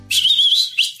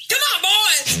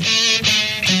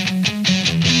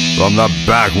From the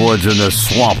backwoods and the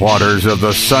swamp waters of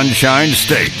the Sunshine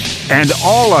State and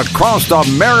all across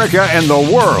America and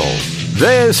the world,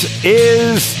 this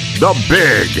is The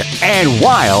Big and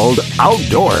Wild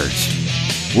Outdoors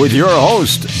with your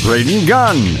host, Braden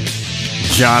Gunn,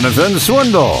 Jonathan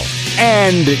Swindle,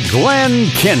 and Glenn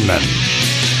Kinman.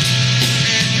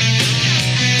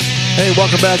 Hey,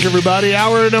 welcome back, everybody.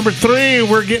 Hour number 3.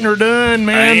 We're getting her done,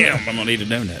 man. I'm going to need a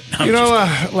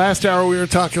donut. Last hour we were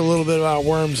talking a little bit about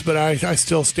worms, but I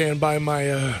still stand by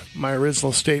my my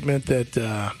original statement that,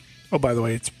 oh, by the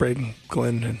way, it's Braden,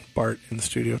 Glenn, and Bart in the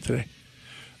studio today.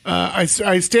 I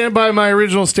stand by my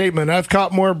original statement. I've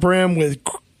caught more brim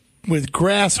with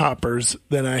grasshoppers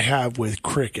than I have with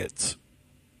crickets.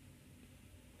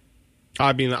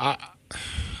 I mean, I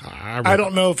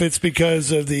don't know if it's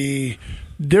because of the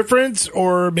difference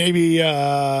or maybe the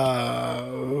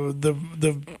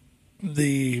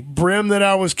brim that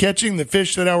I was catching, the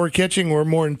fish that I were catching were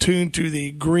more in tune to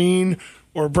the green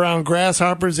or brown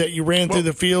grasshoppers that you ran through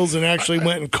the fields and actually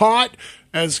went and caught,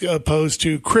 as opposed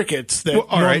to crickets that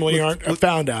normally aren't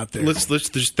found out there. Let's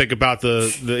just think about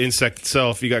the insect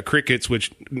itself. You got crickets,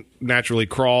 which naturally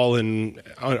crawl and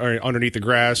underneath the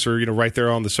grass or right there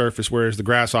on the surface, whereas the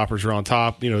grasshoppers are on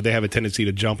top. They have a tendency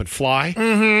to jump and fly.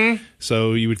 Mm-hmm.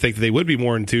 So you would think that they would be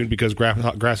more in tune because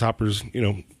grasshoppers,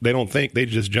 they don't think, they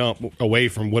just jump away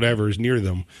from whatever is near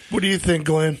them. What do you think,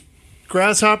 Glenn?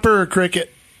 Grasshopper or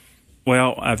cricket?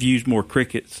 Well, I've used more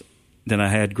crickets than I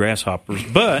had grasshoppers,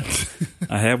 but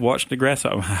I have watched the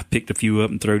grasshopper. I picked a few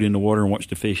up and threw it in the water and watched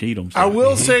the fish eat them. So. I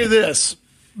will say this.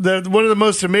 One of the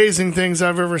most amazing things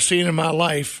I've ever seen in my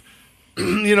life,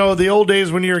 the old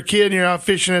days when you're a kid and you're out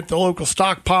fishing at the local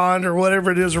stock pond or whatever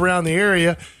it is around the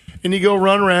area, and you go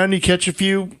run around, you catch a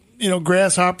few,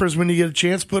 grasshoppers when you get a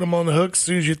chance, put them on the hook. As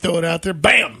soon as you throw it out there,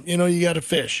 bam, you got a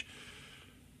fish.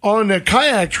 On a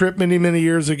kayak trip many, many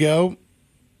years ago,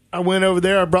 I went over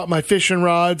there, I brought my fishing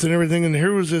rods and everything, and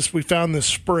here was this, we found this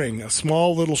spring, a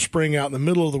small little spring out in the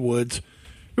middle of the woods.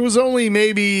 It was only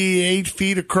maybe 8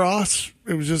 feet across.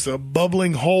 It was just a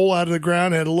bubbling hole out of the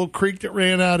ground. It had a little creek that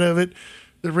ran out of it,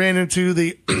 that ran into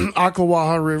the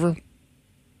Ocklawaha River.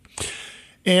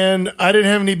 And I didn't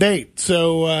have any bait,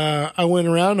 so I went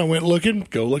around, I went looking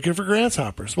for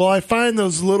grasshoppers. Well, I find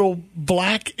those little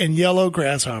black and yellow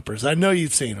grasshoppers. I know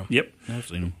you've seen them. Yep, I've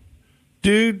seen them.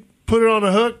 Dude, put it on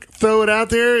a hook, throw it out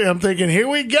there, and I'm thinking, here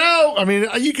we go. I mean,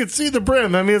 you could see the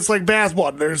brim. I mean, it's like bass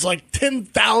water. There's like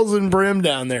 10,000 brim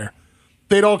down there.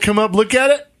 They'd all come up, look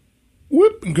at it,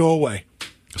 whoop, and go away.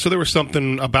 So there was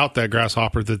something about that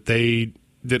grasshopper that they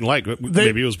didn't like.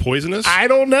 Maybe it was poisonous? I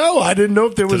don't know. I didn't know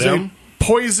if there was a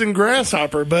poison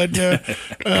grasshopper, but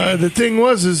the thing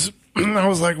was I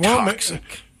was like, well,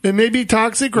 it may be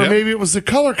toxic, or maybe it was the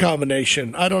color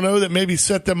combination. I don't know, that maybe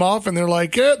set them off, and they're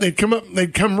like, they'd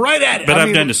come right at it. But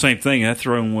I've done the same thing. I've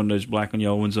thrown one of those black and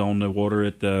yellow ones on the water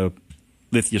at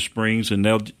Lithia Springs, and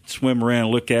they'll swim around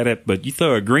and look at it. But you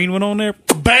throw a green one on there,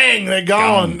 bang, they're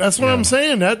gone. That's what I'm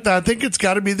saying. I think it's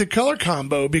got to be the color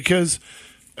combo, because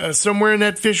somewhere in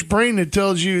that fish brain it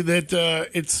tells you that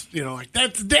it's, like,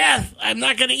 that's death. I'm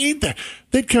not going to eat that.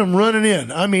 They'd come running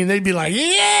in. I mean, they'd be like,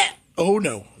 yeah. Oh,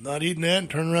 no, not eating that, and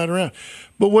turn right around.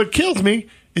 But what kills me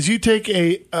is you take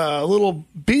a little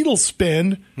beetle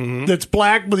spin that's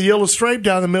black with a yellow stripe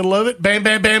down the middle of it, bam,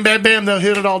 bam, bam, bam, bam, they'll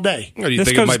hit it all day. Well, that's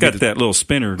because it's got that little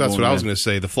spinner. That's what I was going to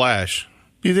say, the flash.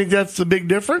 You think that's the big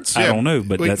difference? I don't know,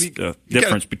 but that's the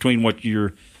difference between what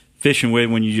you're fishing with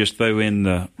when you just throw in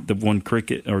the one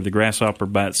cricket or the grasshopper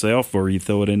by itself, or you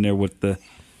throw it in there with the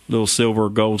little silver or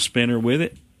gold spinner with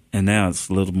it. And now it's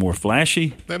a little more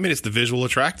flashy. I mean, it's the visual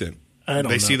attractant.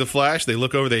 They see the flash. They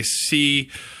look over. They see,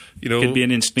 could be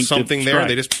an instinctive something strike.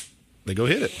 there. They go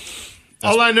hit it.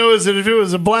 All I know is that if it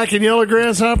was a black and yellow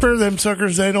grasshopper, them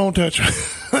suckers, they don't touch them.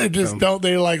 They just don't.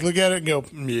 They look at it and go,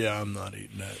 yeah, I'm not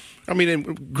eating that. I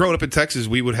mean, growing up in Texas,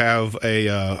 we would have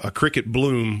a cricket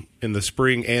bloom in the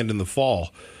spring and in the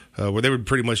fall, where they would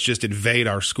pretty much just invade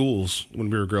our schools when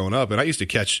we were growing up. And I used to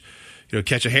catch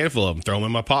a handful of them, throw them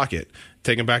in my pocket,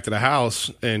 take them back to the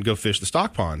house, and go fish the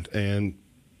stock pond. And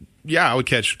I would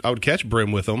catch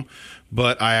brim with them,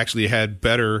 but I actually had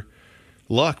better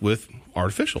luck with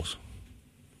artificials.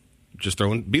 Just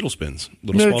throwing beetle spins,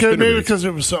 small spinner maybe beads. because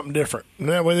it was something different. And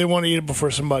that way they want to eat it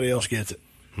before somebody else gets it.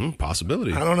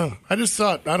 Possibility. I don't know. I just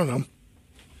thought, I don't know.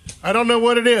 I don't know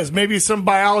what it is. Maybe some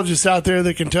biologists out there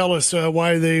that can tell us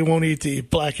why they won't eat the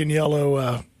black and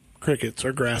yellow crickets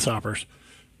or grasshoppers.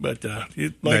 But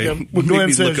what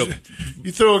Glenn says,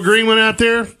 you throw a green one out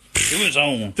there, it was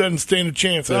on. Doesn't stand a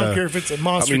chance. I don't care if it's a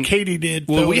monster Katie did.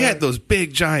 Well, we had those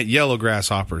big, giant yellow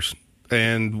grasshoppers.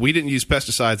 and we didn't use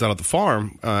pesticides out at the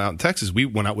farm out in Texas. We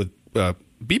went out with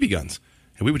BB guns.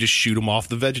 And we would just shoot them off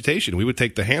the vegetation. We would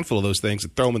take the handful of those things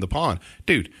and throw them in the pond.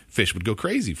 Dude, fish would go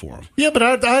crazy for them. Yeah, but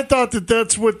I thought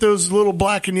that's what those little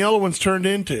black and yellow ones turned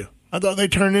into. I thought they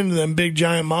turned into them big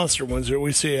giant monster ones that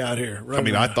we see out here. I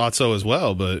mean, I thought so as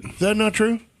well, but... Is that not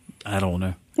true? I don't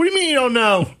know. What do you mean you don't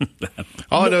know?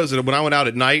 All I know is that when I went out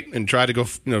at night and tried to go,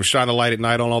 shine the light at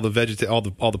night on all the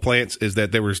all the plants, is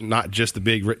that there was not just the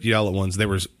big yellow ones. There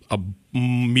was a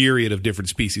myriad of different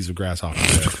species of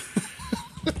grasshoppers there.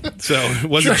 So it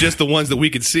wasn't just the ones that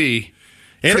we could see.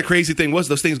 And the crazy thing was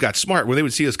those things got smart. When they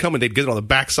would see us coming, they'd get on the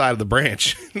back side of the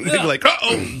branch. They'd be like,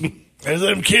 uh-oh. There's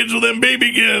them kids with them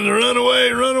baby guns. Run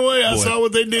away, run away. I saw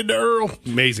what they did to Earl.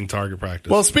 Amazing target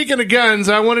practice. Well, speaking of guns,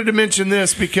 I wanted to mention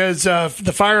this because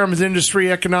the firearms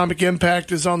industry economic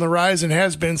impact is on the rise and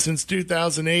has been since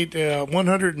 2008,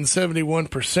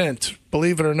 171%.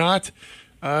 Believe it or not,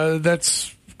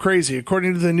 that's crazy.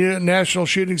 According to the National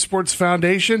Shooting Sports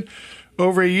Foundation,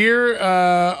 over a year,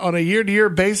 on a year-to-year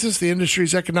basis, the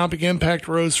industry's economic impact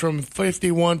rose from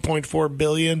 $51.4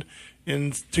 billion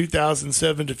in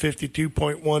 2007 to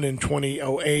 $52.1 in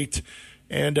 2008.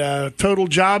 And total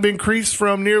job increased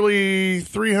from nearly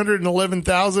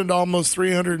 311,000 to almost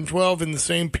 312 in the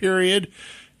same period.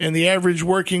 And the average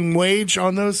working wage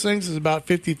on those things is about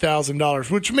 $50,000,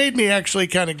 which made me actually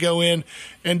kind of go in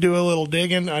and do a little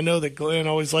digging. I know that Glenn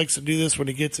always likes to do this when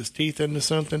he gets his teeth into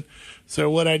something.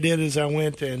 So what I did is I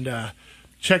went and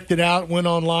checked it out, went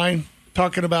online,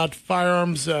 talking about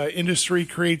firearms industry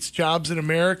creates jobs in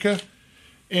America.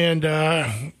 And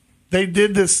they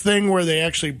did this thing where they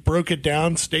actually broke it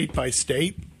down state by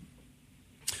state.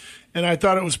 And I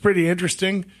thought it was pretty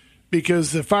interesting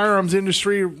because the firearms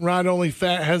industry not only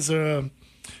has a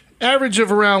average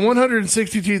of around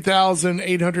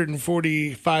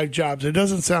 162,845 jobs. It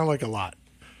doesn't sound like a lot.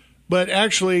 But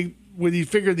actually, when you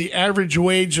figure the average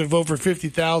wage of over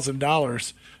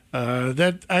 $50,000,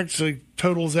 that actually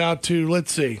totals out to,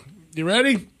 let's see, you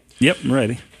ready? Yep, I'm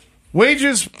ready.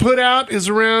 Wages put out is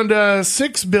around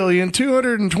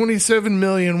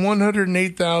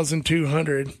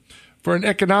 $6,227,108,200 for an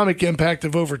economic impact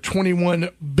of over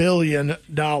 $21 billion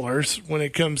when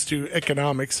it comes to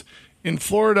economics. In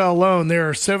Florida alone, there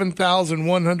are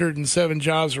 7,107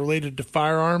 jobs related to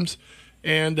firearms,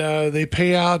 and they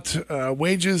pay out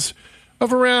wages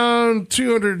of around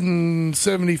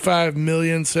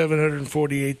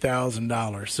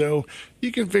 $275,748,000. So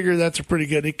you can figure that's a pretty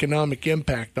good economic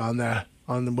impact on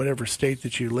whatever state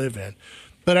that you live in.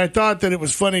 But I thought that it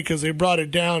was funny because they brought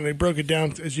it down. They broke it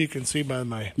down, as you can see by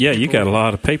my you got a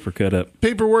lot of paper cut up.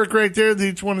 Paperwork right there.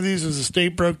 Each one of these is a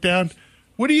state broke down.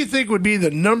 What do you think would be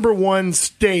the number one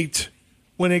state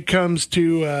when it comes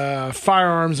to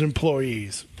firearms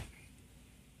employees?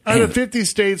 Out of 50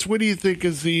 states, what do you think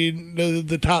is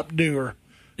the top doer?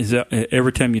 Is that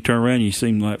every time you turn around, you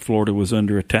seem like Florida was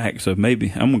under attack? So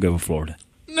maybe I'm gonna go with Florida.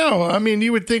 No, I mean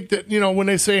you would think that when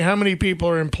they say how many people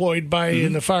are employed by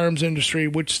in the firearms industry,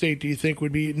 which state do you think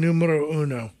would be numero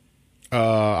uno?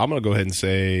 I'm gonna go ahead and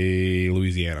say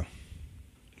Louisiana.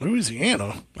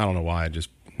 Louisiana. I don't know why.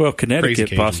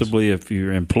 Connecticut possibly if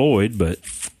you're employed, but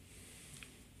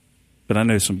I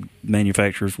know some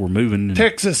manufacturers were moving.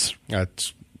 Texas.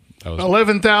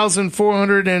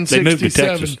 11,467. They moved to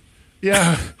Texas.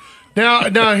 Yeah.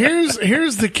 Now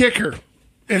here's the kicker.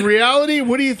 In reality,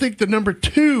 what do you think the number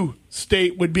 2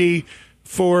 state would be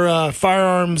for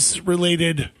firearms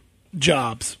related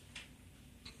jobs?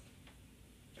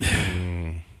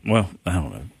 Well, I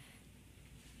don't know.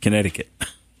 Connecticut.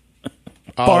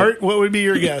 Bart, what would be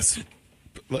your guess?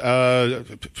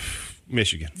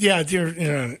 Michigan. Yeah,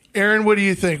 Aaron, what do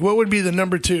you think? What would be the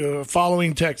number 2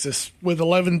 following Texas with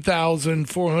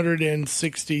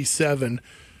 11,467?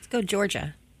 Let's go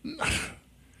Georgia.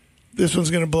 This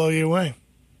one's going to blow you away.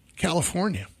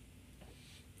 California.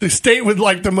 The state with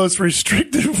one of the most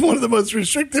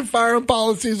restrictive firearm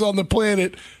policies on the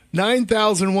planet.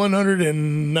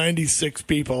 9,196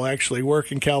 people actually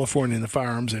work in California in the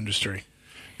firearms industry.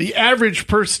 The average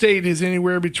per state is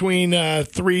anywhere between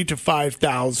 3,000 to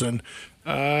 5,000.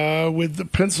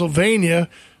 With Pennsylvania,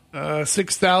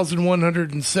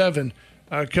 6,107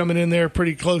 coming in there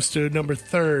pretty close to number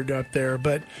 3rd up there.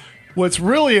 But what's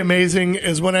really amazing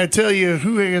is when I tell you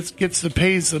who gets the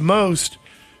pays the most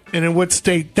and in what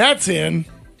state that's in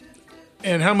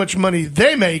and how much money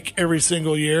they make every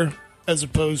single year as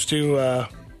opposed to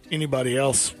anybody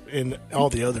else in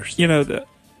all the others. The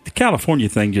California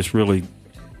thing just really...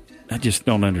 I just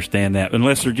don't understand that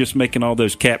unless they're just making all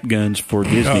those cap guns for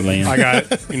Disneyland. I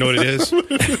got it. You know what it is?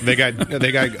 They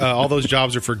got all those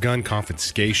jobs are for gun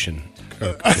confiscation.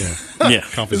 Yeah.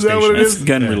 Confiscation. Is that what it is? That's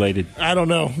gun related. I don't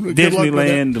know. Good luck with that.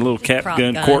 Disneyland, the little cap Prop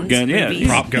gun, guns, court gun. Yeah. movies.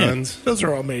 Prop guns. Those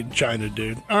are all made in China,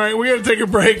 dude. All right, we're going to take a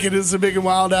break. It is the Big and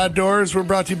Wild Outdoors. We're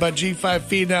brought to you by G5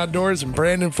 Feed and Outdoors and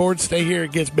Brandon Ford. Stay here.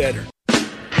 It gets better.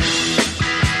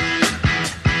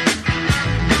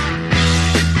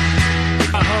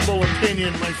 A humble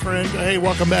opinion, my friend. Hey,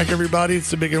 welcome back, everybody.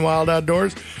 It's the Big and Wild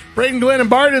Outdoors. Braden, Glenn, and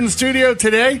Bart in the studio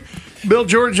today. Bill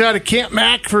George out of Camp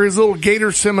Mac for his little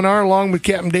Gator seminar, along with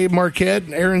Captain Dave Marquette.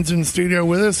 And Aaron's in the studio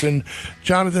with us, and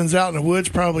Jonathan's out in the woods,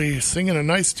 probably singing a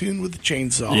nice tune with the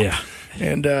chainsaw. Yeah.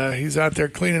 And he's out there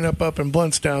cleaning up in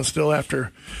Bluntstown still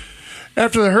after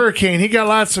the hurricane. He got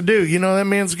lots to do. You know, that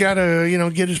man's got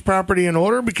to, get his property in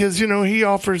order because, he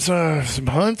offers some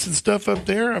hunts and stuff up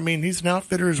there. I mean, he's an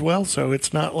outfitter as well, so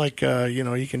it's not like,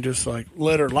 you can just,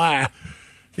 let her lie.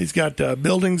 He's got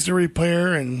buildings to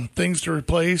repair and things to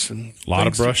replace. And A lot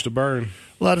of brush to burn.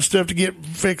 a lot of stuff to get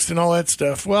fixed and all that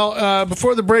stuff. Well,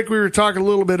 before the break, we were talking a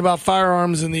little bit about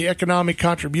firearms and the economic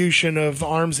contribution of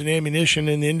arms and ammunition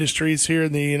in the industries here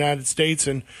in the United States.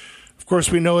 And, of course,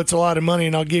 we know it's a lot of money,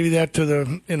 and I'll give you that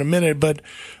in a minute. But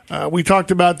we talked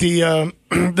about the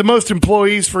the most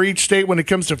employees for each state when it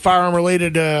comes to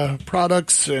firearm-related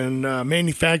products and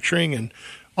manufacturing and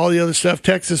all the other stuff,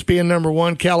 Texas being number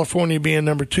one, California being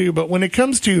number two. But when it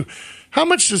comes to how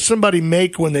much does somebody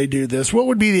make when they do this, what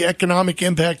would be the economic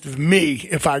impact of me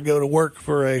if I go to work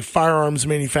for a firearms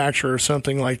manufacturer or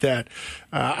something like that?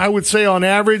 I would say on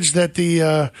average that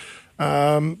the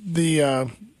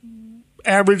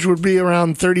average would be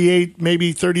around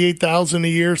 38,000 a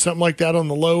year, something like that on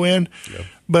the low end. Yep.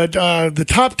 But the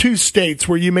top two states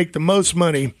where you make the most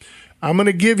money, I'm going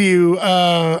to give you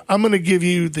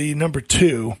the number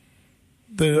two,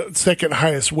 the second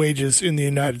highest wages in the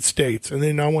United States, and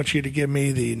then I want you to give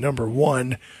me the number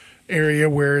one area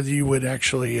where you would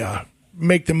actually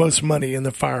make the most money in the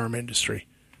firearm industry.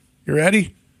 You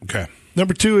ready? Okay.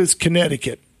 Number two is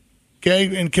Connecticut.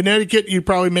 Okay, in Connecticut, you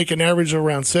probably make an average of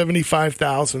around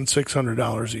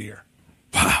 $75,600 a year.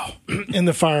 Wow. In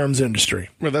the firearms industry.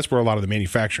 Well, that's where a lot of the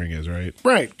manufacturing is, right?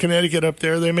 Right. Connecticut up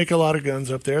there, they make a lot of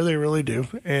guns up there. They really do.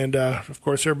 And, of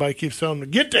course, everybody keeps telling them,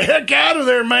 get the heck out of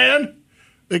there, man.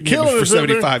 They're killing us for up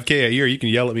there. $75K a year, you can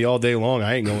yell at me all day long.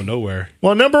 I ain't going nowhere.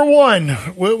 Well, number one,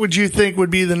 what would you think would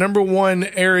be the number one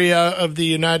area of the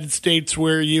United States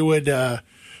where you would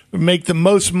make the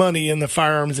most money in the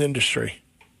firearms industry?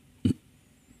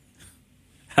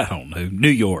 I don't know. New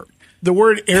York. The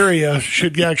word area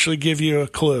should actually give you a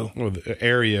clue. Well, the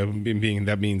area being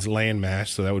that means landmass,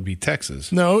 so that would be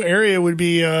Texas. No, area would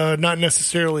be not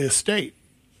necessarily a state.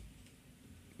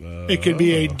 It could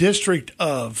be a district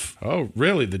of. Oh,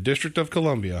 really? The District of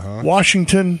Columbia, huh?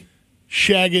 Washington,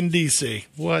 Shaggin, D.C.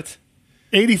 What?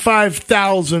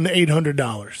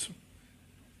 $85,800.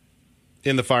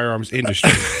 In the firearms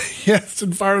industry. Yes,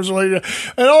 in firearms related.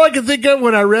 And all I could think of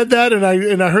when I read that and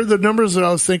I heard the numbers, and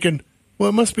I was thinking, well,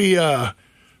 it must be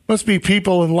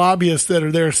people and lobbyists that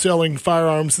are there selling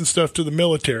firearms and stuff to the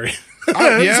military.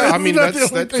 Yeah, I mean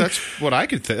that's what I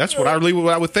could think. That's what I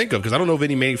would think of because I don't know of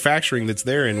any manufacturing that's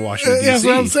there in Washington D.C. That's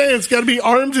what I'm saying. It's got to be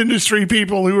arms industry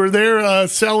people who are there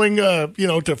selling,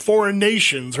 to foreign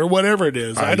nations or whatever it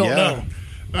is. I don't know.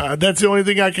 That's the only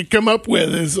thing I could come up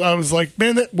with. Is I was like,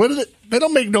 man, they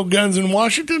don't make no guns in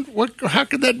Washington. How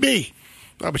could that be?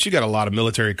 Oh, but you got a lot of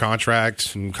military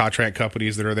contracts and contract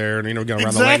companies that are there, and around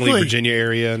Exactly. the Langley, Virginia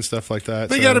area and stuff like that.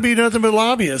 They got to be nothing but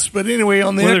lobbyists. But anyway,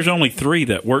 there's only 3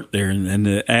 that work there, and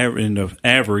the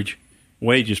average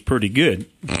wage is pretty good.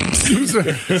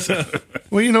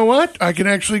 Well, you know what? I can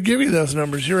actually give you those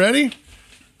numbers. You ready?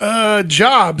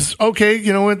 Jobs. Okay,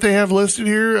 you know what they have listed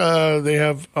here? They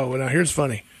have. Oh, now here's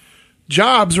funny.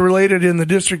 Jobs related in the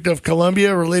District of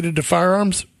Columbia related to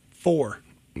firearms, 4.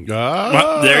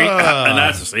 Well, there you go.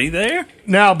 Nice to see there.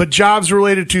 Now, but jobs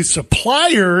related to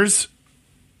suppliers,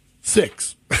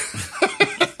 6.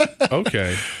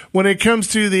 Okay. When it comes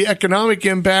to the economic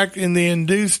impact in the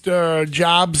induced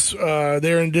jobs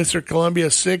there in District of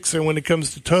Columbia, 6. And when it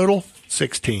comes to total,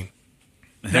 16.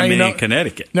 How many in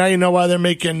Connecticut? Now you know why they're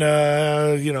making,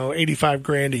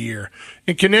 $85,000 a year.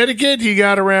 In Connecticut, you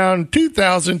got around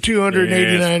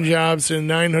 2,289 jobs and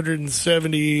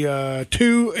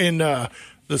 972 in the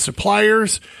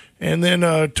suppliers, and then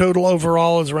total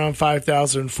overall is around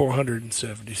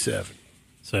 5,477.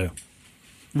 So,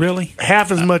 really?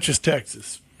 Half as much as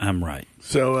Texas. I'm right.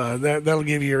 So that'll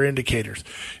give you your indicators.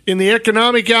 In the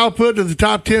economic output of the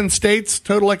top 10 states,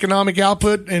 total economic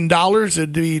output in dollars,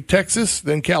 it'd be Texas,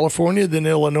 then California, then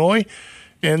Illinois.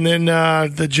 And then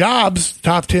the jobs,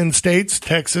 top 10 states,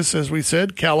 Texas, as we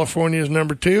said, California is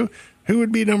number 2. Who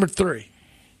would be number 3?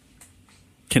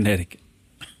 Connecticut.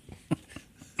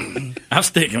 I'm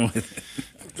sticking with it.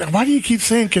 Why do you keep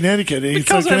saying Connecticut?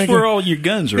 Because that's where all your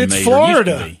guns are made. It's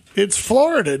Florida. It's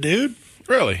Florida, dude.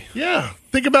 Really? Yeah.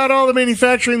 Think about all the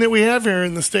manufacturing that we have here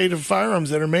in the state of firearms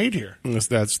that are made here.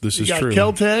 This is true. You got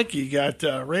Kel-Tec, you got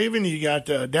Raven, you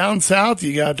got down south,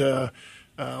 you got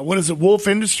Wolf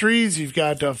Industries, you've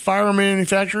got fire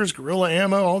manufacturers, Gorilla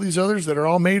Ammo, all these others that are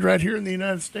all made right here in the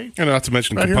United States. And not to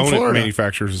mention right component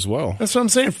manufacturers as well. That's what I'm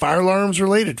saying. Firearms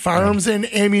related, firearms and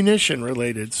ammunition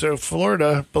related. So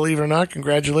Florida, believe it or not,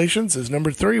 congratulations, is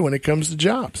number 3 when it comes to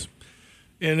jobs.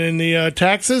 And in the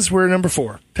taxes, we're number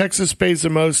 4. Texas pays the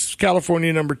most,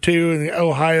 California number 2, and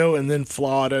Ohio, and then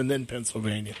Florida, and then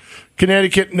Pennsylvania.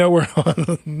 Connecticut nowhere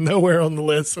on the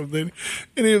list of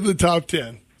any of the top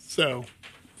 10. So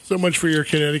much for your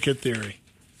Connecticut theory.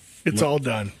 It's all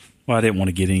done. Well, I didn't want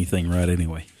to get anything right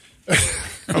anyway.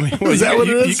 I mean, is that what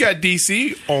it is? You got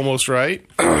D.C. almost right.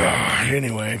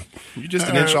 Anyway. You're just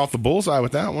an inch off the bullseye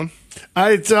with that one.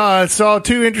 I saw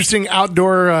 2 interesting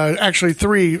outdoor, actually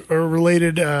 3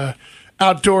 related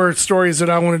outdoor stories that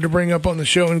I wanted to bring up on the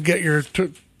show and get your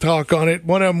talk on it.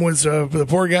 One of them was the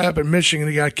poor guy up in Michigan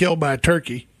who got killed by a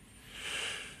turkey.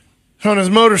 On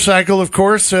his motorcycle, of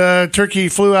course, turkey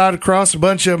flew out across, a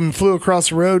bunch of them flew across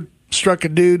the road, struck a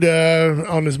dude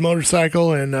on his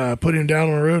motorcycle and put him down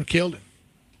on the road, killed him.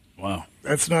 Wow.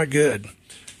 That's not good.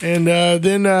 And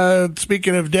then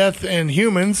speaking of death and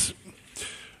humans,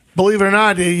 believe it or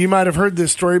not, you might have heard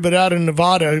this story, but out in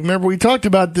Nevada, remember we talked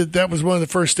about that was one of the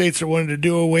first states that wanted to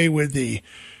do away with the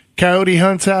coyote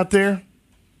hunts out there?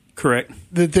 Correct.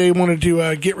 That they wanted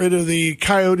to get rid of the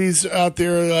coyotes out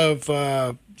there of,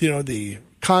 the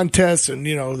contests and,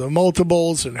 the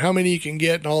multiples and how many you can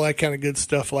get and all that kind of good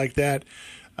stuff like that.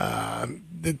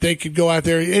 That they could go out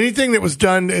there. Anything that was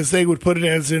done as they would put it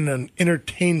as in an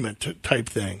entertainment type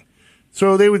thing.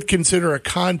 So they would consider a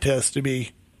contest to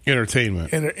be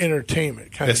entertainment.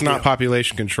 Entertainment. It's not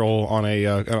population control on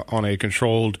a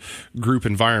controlled group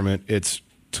environment. It's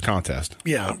a contest.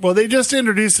 Yeah. Well, they just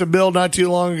introduced a bill not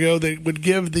too long ago that would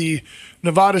give the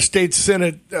Nevada State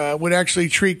Senate would actually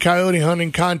treat coyote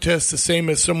hunting contests the same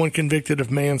as someone convicted of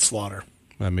manslaughter.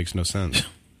 That makes no sense.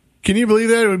 Can you believe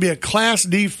that? It would be a Class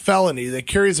D felony that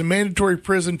carries a mandatory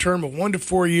prison term of 1 to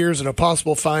 4 years and a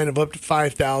possible fine of up to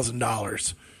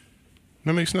 $5,000.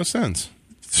 That makes no sense.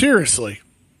 Seriously.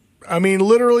 I mean,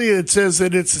 literally, it says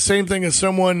that it's the same thing as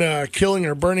someone killing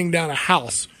or burning down a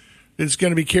house. It's going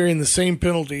to be carrying the same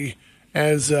penalty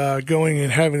as going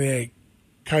and having a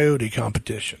coyote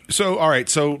competition. So, all right.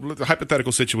 So, the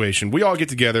hypothetical situation: we all get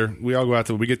together. We all go out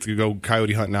we get to go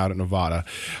coyote hunting out in Nevada.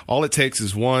 All it takes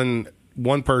is one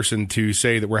person to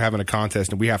say that we're having a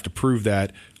contest, and we have to prove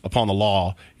that upon the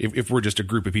law if we're just a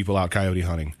group of people out coyote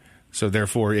hunting. So,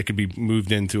 therefore, it could be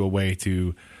moved into a way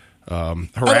to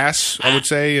harass, I would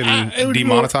say, and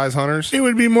demonetize hunters. It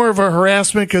would be more of a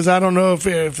harassment because I don't know if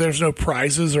there's no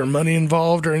prizes or money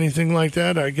involved or anything like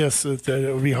that. I guess that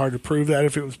it would be hard to prove that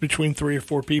if it was between 3 or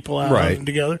 4 people out hunting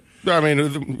together. I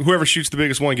mean, whoever shoots the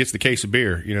biggest one gets the case of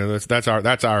beer. That's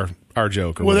our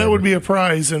joke. Well, that would be a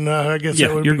prize, and I guess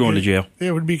you're going to jail.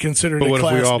 It would be considered. But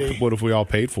what if we all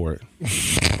paid for it?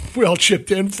 We all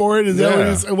chipped in for it. Is that what it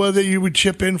is? Well, that you would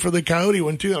chip in for the coyote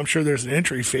one too. I'm sure there's an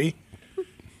entry fee.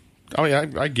 I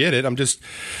mean, I get it.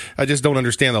 I just don't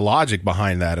understand the logic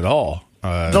behind that at all.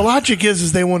 The logic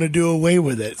is they want to do away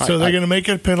with it, so they're going to make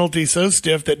a penalty so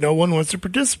stiff that no one wants to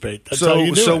participate. That's how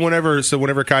you do it.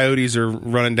 Whenever coyotes are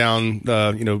running down,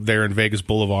 there in Vegas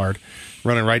Boulevard,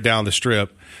 running right down the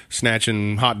strip,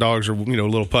 snatching hot dogs or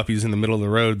little puppies in the middle of the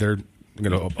road, they're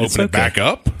going to open it back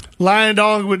up. Lie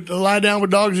down with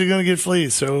dogs, you're going to get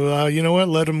fleas. So you know what?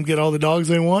 Let them get all the dogs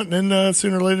they want, and then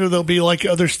sooner or later they'll be like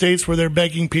other states where they're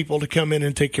begging people to come in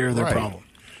and take care of their problem.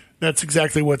 That's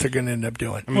exactly what they're going to end up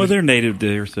doing. Well, they're native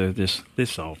there, so this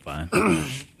all fine.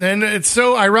 And it's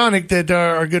so ironic that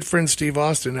our good friend Steve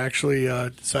Austin actually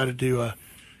decided to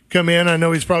come in. I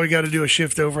know he's probably got to do a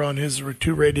shift over on his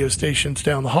 2 radio stations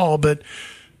down the hall, but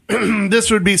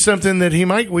this would be something that we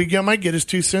might get his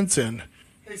 2 cents in.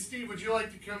 Hey, Steve, would you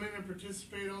like to come in and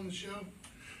participate on the show?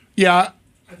 Yeah.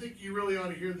 I think you really ought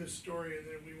to hear this story, and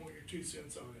then we want your 2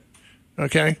 cents on it.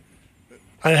 Okay?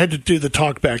 I had to do the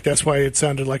talk back. That's why it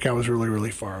sounded like I was really,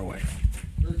 really far away.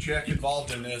 There's no check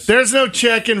involved in this. There's no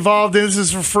check involved. This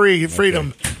is for free.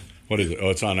 Freedom. Okay. What is it? Oh,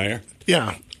 it's on air?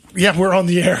 Yeah. Yeah, we're on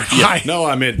the air. Yeah. Hi. No,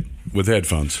 I meant with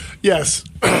headphones. Yes.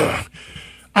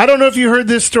 I don't know if you heard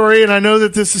this story, and I know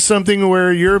that this is something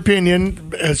where your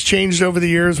opinion has changed over the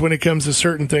years when it comes to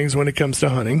certain things when it comes to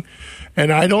hunting,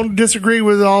 and I don't disagree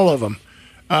with all of them.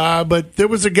 But there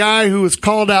was a guy who was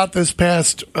called out this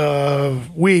past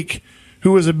week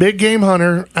who was a big game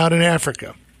hunter out in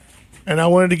Africa. and I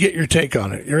wanted to get your take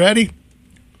on it. You ready?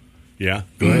 Yeah,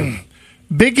 go ahead.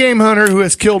 Big game hunter who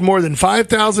has killed more than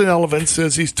 5,000 elephants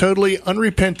says he's totally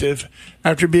unrepentant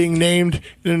after being named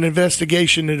in an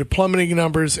investigation into plummeting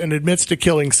numbers and admits to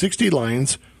killing 60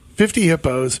 lions, 50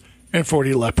 hippos, and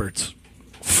 40 leopards.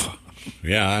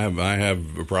 Yeah, I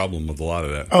have a problem with a lot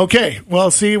of that. Okay,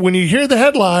 well, see, when you hear the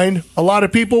headline, a lot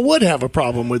of people would have a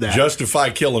problem with that. Justify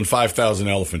killing 5,000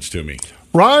 elephants to me.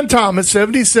 Ron Thomas,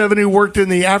 77, who worked in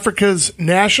the Africa's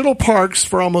national parks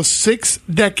for almost 6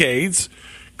 decades,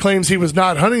 claims he was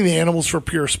not hunting the animals for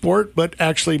pure sport, but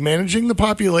actually managing the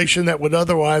population that would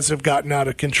otherwise have gotten out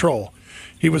of control.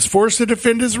 He was forced to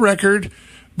defend his record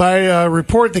by a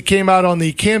report that came out on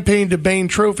the campaign to ban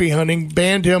trophy hunting,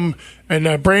 banned him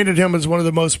and branded him as one of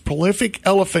the most prolific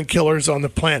elephant killers on the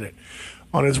planet.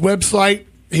 On his website,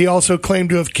 he also claimed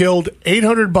to have killed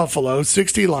 800 buffalo,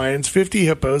 60 lions, 50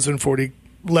 hippos, and 40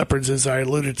 leopards, as I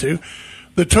alluded to.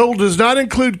 The total does not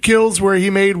include kills where he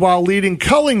made while leading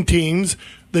culling teams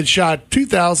that shot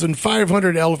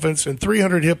 2,500 elephants and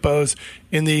 300 hippos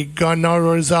in the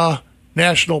Gonarosa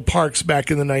National Parks back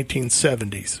in the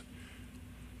 1970s.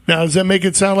 Now, does that make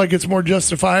it sound like it's more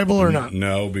justifiable or not?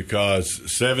 No, because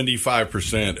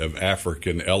 75% of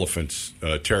African elephants'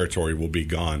 territory will be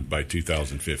gone by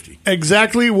 2050.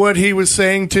 Exactly what he was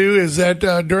saying, too, is that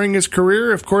during his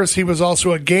career, of course, he was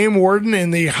also a game warden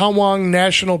in the Hawang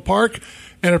National Park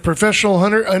and a professional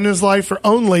hunter in his life for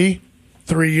only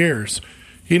 3 years.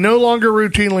 He no longer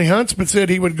routinely hunts, but said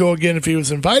he would go again if he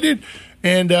was invited.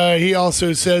 And he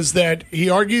also says that he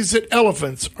argues that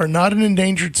elephants are not an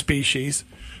endangered species,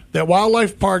 that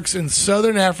wildlife parks in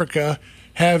southern Africa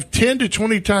have 10 to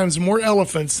 20 times more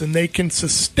elephants than they can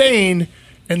sustain,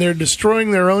 and they're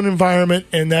destroying their own environment,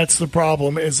 and that's the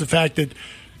problem, is the fact that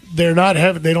they don't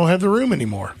have the room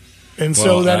anymore. And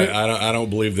well, so I don't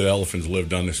believe that elephants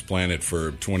lived on this planet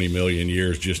for 20 million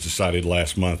years, just decided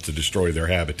last month to destroy their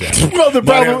habitat. Well, the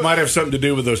problem might have something to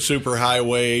do with those super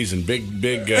highways and big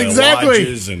exactly.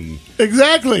 lodges. And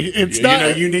exactly. It's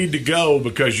not. You need to go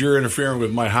because you're interfering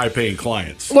with my high-paying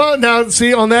clients. Well, now,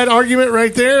 see, on that argument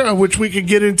right there, which we could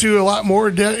get into a lot more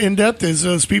in depth, is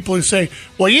those people who say,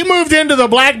 well, you moved into the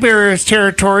Black Bears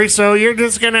territory, so you're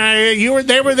just going to,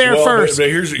 they were there first. But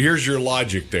here's your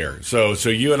logic there. So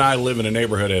you and I live in a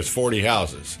neighborhood that has 40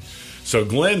 houses. So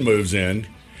Glenn moves in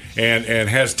and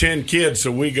has 10 kids.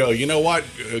 So we go, you know what?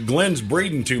 Glenn's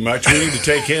breeding too much. We need to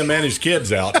take him and his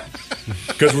kids out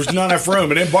because there's not enough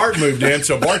room. And then Bart moved in,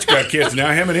 so Bart's got kids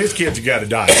now. Him and his kids have got to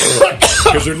die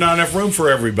because there's not enough room for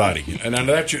everybody. And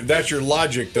that's your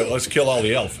logic that let's kill all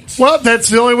the elephants. Well, that's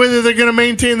the only way that they're going to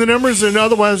maintain the numbers, and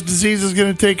otherwise disease is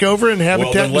going to take over and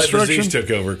habitat then let destruction. Disease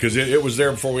took over because it was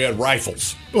there before we had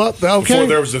rifles. Well, okay. Before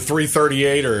there was a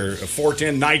 338 or a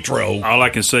 410 nitro. All I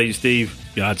can say, Steve,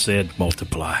 God said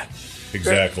multiply.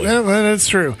 Exactly. Yeah, that's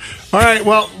true. All right.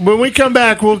 Well, when we come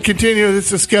back, we'll continue this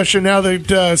discussion now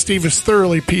that Steve is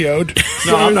thoroughly PO'd.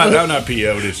 No, I'm not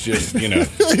PO'd. It's just,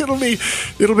 it'll be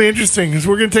interesting because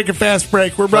we're going to take a fast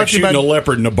break. We're brought like to you shooting by a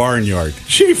leopard in a barnyard.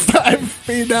 G5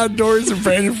 Feed Outdoors and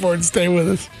Brandon Ford. Stay with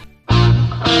us.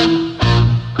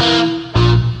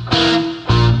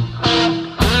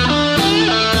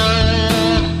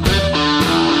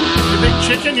 The Big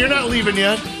Chicken, you're not leaving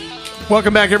yet.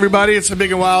 Welcome back, everybody. It's the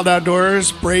Big and Wild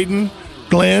Outdoors. Braden,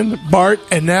 Glenn, Bart,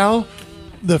 and now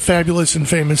the fabulous and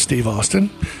famous Steve Austin.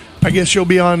 I guess you'll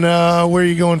be on, where are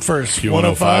you going first?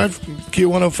 Q105.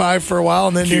 Q105 for a while,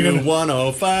 and then you're going to...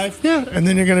 Q105? Yeah, and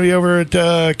then you're going to be over at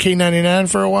K99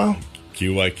 for a while?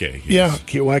 QYK. Yes. Yeah,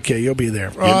 QYK. You'll be there.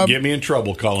 Get me in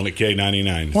trouble calling it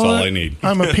K99. That's all I need.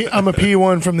 I'm a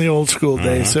P1 from the old school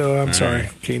days, so I'm sorry.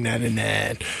 Right.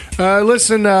 K99.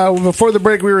 Listen, before the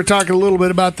break, we were talking a little bit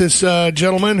about this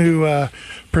gentleman who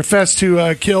professed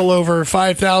to kill over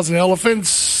 5,000 elephants,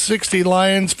 60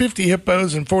 lions, 50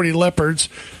 hippos, and 40 leopards,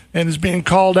 and is being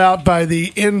called out by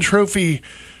the N Trophy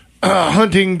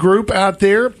hunting group out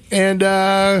there. And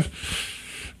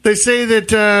they say that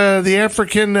the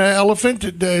African elephant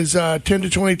is 10 to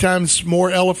 20 times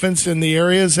more elephants in the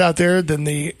areas out there than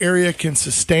the area can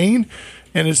sustain,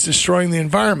 and it's destroying the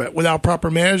environment. Without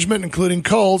proper management, including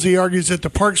culls, he argues that the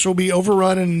parks will be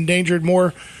overrun and endangered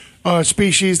more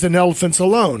species than elephants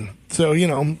alone. So,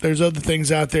 there's other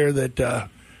things out there that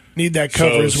need that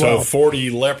cover as well. So 40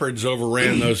 leopards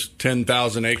overran those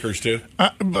 10,000 acres too?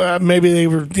 Maybe they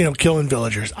were, killing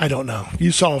villagers. I don't know.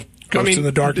 You saw Ghost in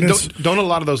the darkness. Don't a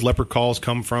lot of those leopard calls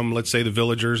come from, let's say, the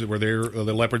villagers where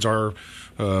the leopards are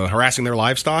harassing their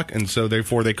livestock, and so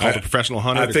therefore they call the professional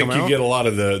hunter to come out? I think you get a lot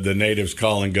of the natives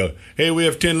call and go, hey, we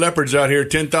have 10 leopards out here,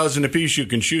 10,000 apiece, you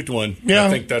can shoot one. Yeah. I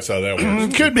think that's how that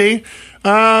works. Could be.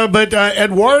 But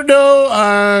Eduardo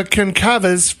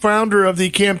Concavas, founder of the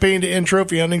Campaign to End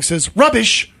Trophy Hunting, says,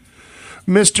 rubbish.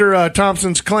 Mr.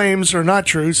 Thompson's claims are not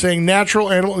true, saying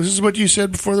natural animal, this is what you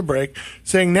said before the break,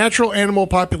 saying natural animal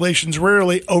populations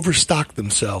rarely overstock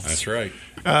themselves. That's right.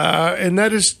 And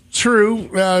that is true.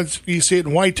 You see it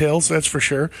in whitetails, that's for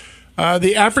sure.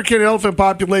 The African elephant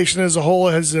population as a whole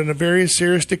has in a very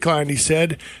serious decline, he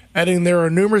said, adding there are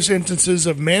numerous instances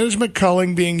of management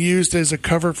culling being used as a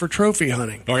cover for trophy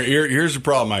hunting. All right, here's the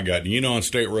problem I got. You know, on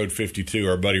State Road 52,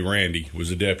 our buddy Randy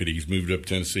was a deputy. He's moved up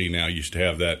to Tennessee now. Used to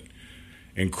have that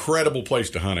incredible place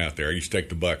to hunt out there. I used to take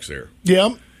the bucks there.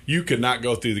 Yeah. You could not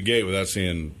go through the gate without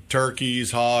seeing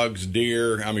turkeys, hogs,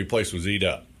 deer. I mean, the place was eat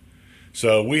up.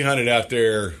 So we hunted out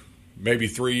there maybe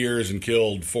 3 years and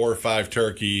killed 4 or 5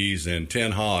 turkeys and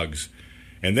 10 hogs.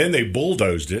 And then they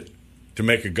bulldozed it to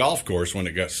make a golf course when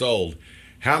it got sold.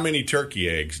 How many turkey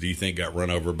eggs do you think got run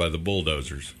over by the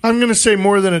bulldozers? I'm going to say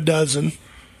more than a dozen.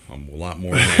 A lot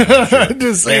more than that. Sure.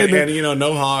 Just saying and, you know,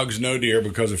 no hogs, no deer,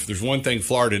 because if there's one thing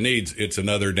Florida needs, it's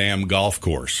another damn golf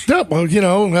course. Yeah, well, you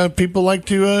know, people like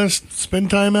to spend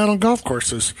time out on golf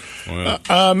courses. Well.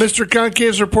 Mr.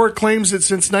 Concave's report claims that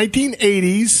since the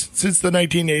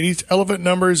 1980s, elephant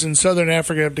numbers in southern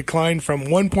Africa have declined from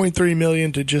 1.3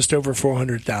 million to just over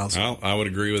 400,000. Well, I would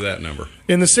agree with that number.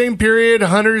 In the same period,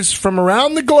 hunters from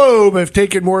around the globe have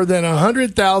taken more than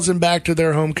 100,000 back to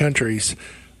their home countries.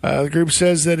 The group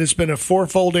says that it's been a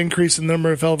 4-fold increase in the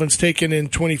number of elephants taken in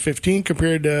 2015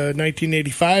 compared to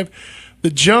 1985.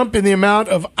 The jump in the amount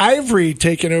of ivory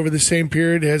taken over the same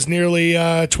period has nearly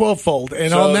 12-fold.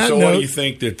 And on that note, note, what do you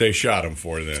think that they shot them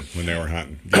for then when they were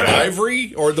hunting? The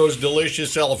ivory or those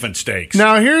delicious elephant steaks?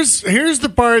 Now here's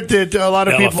the part that a lot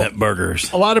of Elephant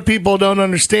burgers. A lot of people don't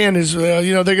understand is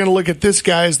they're going to look at this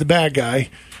guy as the bad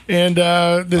guy. And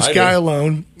this guy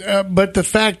alone. But the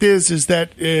fact is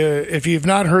that if you've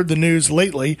not heard the news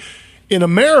lately, in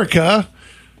America,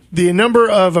 the number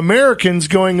of Americans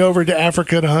going over to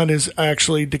Africa to hunt has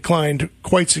actually declined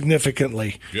quite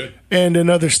significantly. Good. And in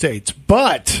other states.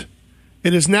 But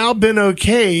it has now been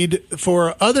okayed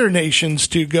for other nations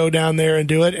to go down there and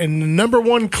do it. And the number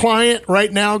one client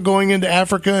right now going into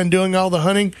Africa and doing all the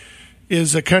hunting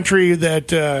is a country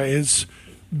that is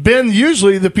been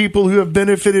usually the people who have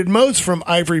benefited most from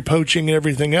ivory poaching and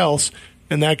everything else,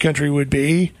 and that country would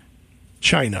be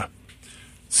China.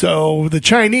 So the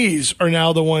Chinese are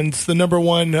now the number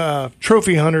one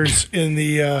trophy hunters in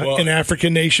the in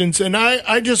African nations, and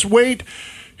I just wait.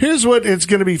 Here's what it's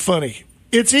going to be funny.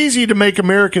 It's easy to make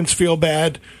Americans feel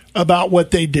bad about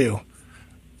what they do.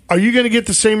 Are you going to get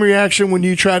the same reaction when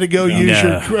you try to go use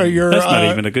your? That's not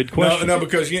even a good question. No,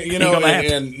 because you know,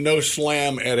 and no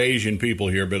slam at Asian people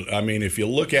here, but I mean, if you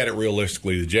look at it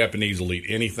realistically, the Japanese will eat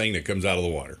anything that comes out of the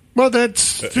water. Well,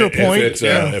 that's to a point.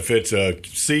 If it's a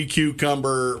sea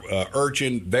cucumber,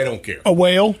 urchin, they don't care. A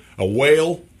whale.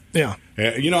 Yeah.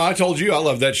 You know, I told you I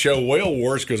love that show Whale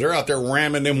Wars because they're out there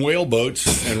ramming them whale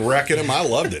boats and wrecking them. I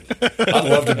loved it. I'd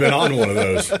love to have been on one of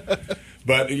those.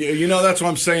 But, you know, that's what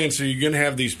I'm saying. So you're going to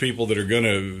have these people that are going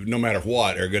to, no matter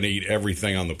what, are going to eat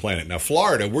everything on the planet. Now,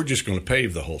 Florida, we're just going to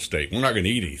pave the whole state. We're not going to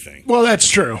eat anything. Well, that's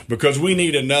true. Because we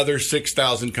need another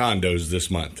 6,000 condos this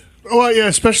month. Well, yeah,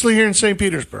 especially here in St.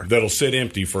 Petersburg. That'll sit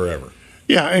empty forever.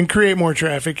 Yeah, and create more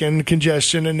traffic and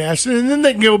congestion and accident. And then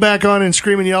they can go back on and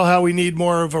scream and yell how we need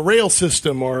more of a rail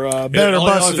system or better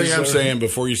buses. The only thing I'm saying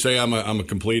before you say I'm a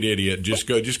complete idiot, just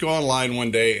go online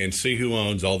one day and see who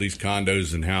owns all these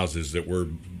condos and houses that we're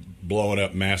blowing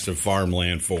up massive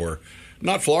farmland for.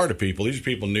 Not Florida people. These are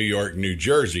people in New York, New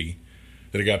Jersey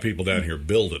that have got people down here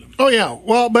building them. Oh, yeah.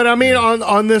 Well, but I mean,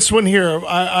 on this one here,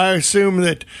 I assume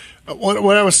that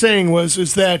what I was saying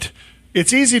is that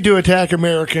it's easy to attack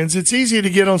Americans. It's easy to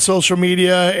get on social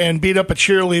media and beat up a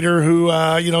cheerleader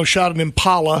who, shot an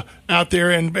impala out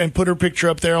there and put her picture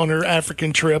up there on her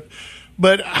African trip.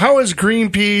 But how is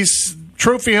Greenpeace,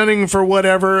 trophy hunting for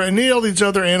whatever, and all these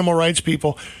other animal rights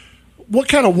people, what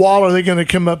kind of wall are they going to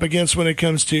come up against when it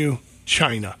comes to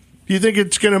China? Do you think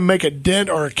it's going to make a dent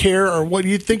or a care, or what do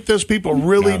you think those people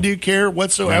really do care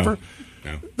whatsoever?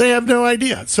 No. They have no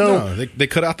idea. So they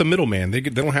cut out the middleman. They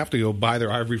don't have to go buy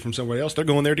their ivory from somebody else. They're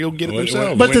going there to go get it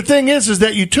themselves. But the thing is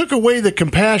that you took away the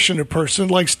compassionate person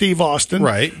like Steve Austin,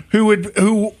 right? Who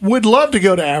would love to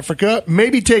go to Africa,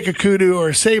 maybe take a kudu or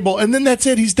a sable, and then that's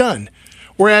it. He's done.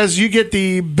 Whereas you get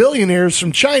the billionaires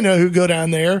from China who go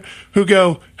down there who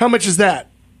go, how much is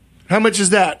that? How much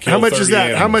is that? Kill How much is 30 that?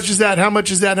 animals. How much is that? How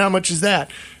much is that? How much is that?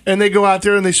 And they go out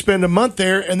there and they spend a month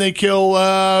there and they kill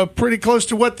pretty close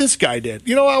to what this guy did.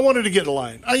 You know, I wanted to get a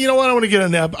lion. You know what? I want to get a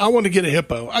neb. I want to get a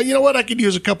hippo. You know what? I could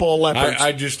use a couple of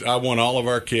leopards. I want all of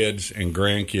our kids and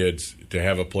grandkids to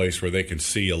have a place where they can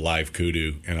see a live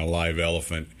kudu and a live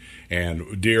elephant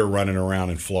and deer running around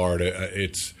in Florida.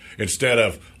 It's instead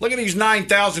of look at these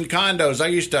 9,000 condos. I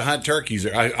used to hunt turkeys.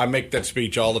 I make that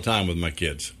speech all the time with my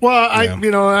kids. Well,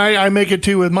 I make it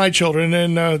too with my children,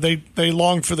 and they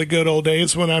long for the good old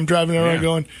days when I'm driving around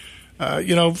going,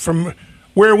 from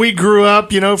where we grew up,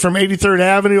 from 83rd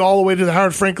Avenue all the way to the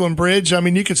Howard Franklin Bridge. I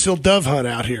mean, you could still dove hunt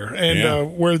out here,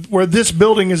 and where this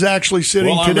building is actually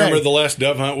sitting I today. remember the last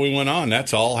dove hunt we went on.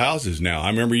 That's all houses now. I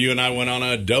remember you and I went on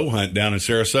a doe hunt down in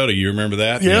Sarasota. You remember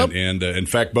that? Yep. And in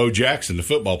fact, Bo Jackson, the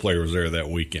football player, was there that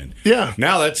weekend. Yeah.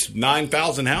 Now that's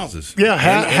 9,000 houses. Yeah,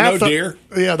 and half no deer.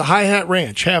 Yeah, the High Hat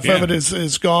Ranch. Half Yeah. of it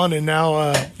is gone, and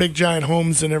now big giant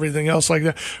homes and everything else like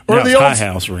that. Now Or it's the High old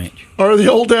House Ranch. or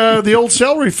the old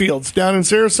celery fields down in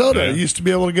Sarasota. Yeah. You used to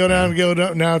be able to go down and go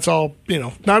down. Now it's all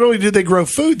Not only did they grow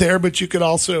food there, but you could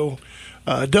also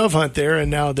dove hunt there,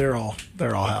 and now they're all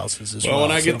houses as well. Well,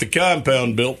 when I get the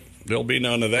compound built, there'll be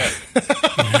none of that.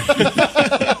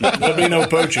 There'll be no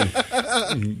poaching.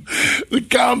 the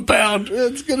compound,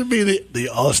 it's going to be the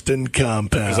Austin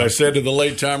compound. As I said to the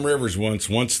late Tom Rivers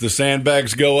once the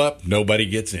sandbags go up, nobody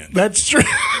gets in. That's true.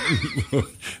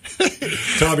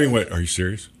 Tommy went, "Are you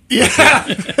serious?" Yeah.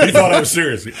 He thought I was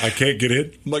serious. I can't get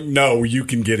in? I'm like, no, you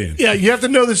can get in. Yeah, you have to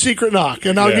know the secret knock,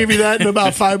 and I'll Yeah. give you that in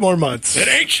about 5 more months. It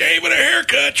ain't shaving a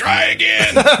haircut. Try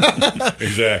again.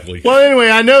 Exactly. Well, anyway,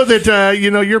 I know that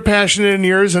you're passionate in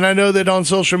yours, and I know that on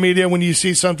social media, when you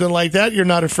see something like that, you're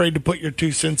not afraid to put your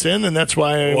 2 cents in, and that's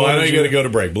why. Well, I know you got to go to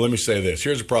break, but let me say this.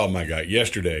 Here's a problem I got.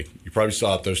 Yesterday, you probably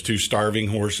saw it, those 2 starving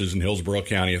horses in Hillsborough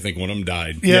County. I think one of them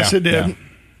died. Yes, it did. Yeah.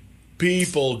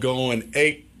 People going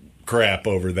ape crap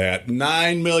over that.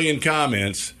 9 million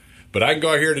comments. But I can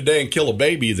go out here today and kill a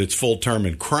baby that's full term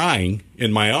and crying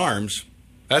in my arms.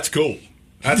 That's cool.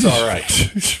 That's all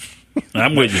right.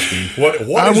 I'm with you, Steve. What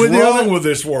I'm is with you on wrong that. with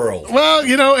this world? Well,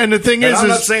 and the thing And is, I'm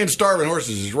not saying starving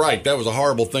horses is right. That was a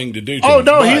horrible thing to do to oh them.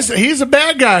 no, But- he's a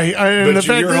bad guy. And But the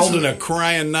fact you're is, holding a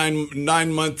crying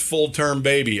 9-month full term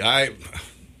baby.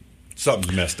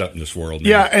 Something's messed up in this world now.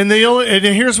 yeah, and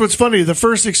here's what's funny: the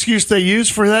first excuse they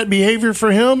use for that behavior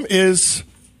for him is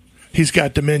he's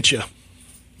got dementia.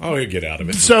 Oh, he'll get out of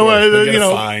it. So They'll get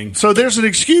a fine. so there's an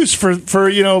excuse for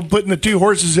putting the 2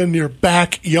 horses in your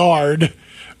backyard.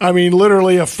 I mean,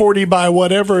 literally a 40 by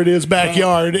whatever it is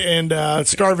backyard, and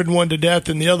starving one to death,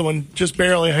 and the other one just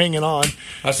barely hanging on.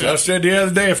 I said the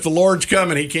other day, if the Lord's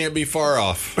coming, he can't be far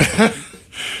off.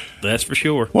 That's for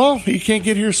sure. Well, he can't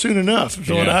get here soon enough. Is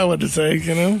what Yeah. I would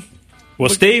say. Well,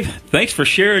 Steve, thanks for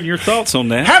sharing your thoughts on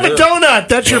that. Have a donut.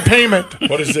 That's your payment.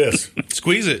 What is this?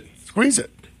 Squeeze it. Squeeze it.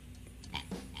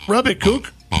 Rub it,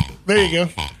 kook. There you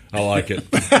go. I like it.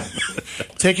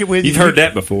 Take it with you. You've heard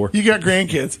that before. You got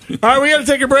grandkids. All right, we got to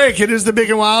take a break. It is the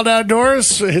Big and Wild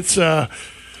Outdoors. It's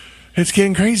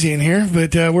getting crazy in here,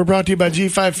 but we're brought to you by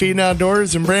G5 Feed and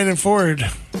Outdoors and Brandon Ford.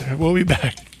 We'll be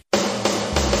back.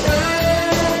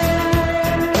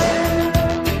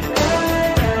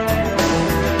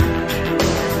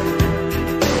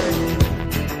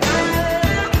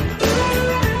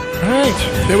 All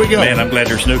right, there we go. Man, I'm glad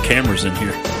there's no cameras in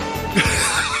here.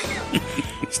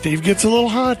 Steve gets a little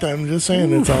hot. I'm just saying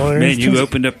that's all there is. Man, you to-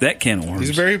 opened up that can of worms. He's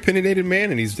a very opinionated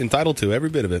man, and he's entitled to every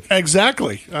bit of it.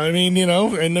 Exactly. I mean,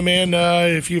 and the man,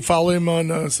 if you follow him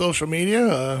on social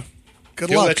media, good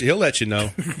luck. He'll let you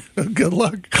know. Good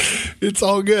luck. It's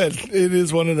all good. It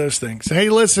is one of those things. Hey,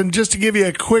 listen, just to give you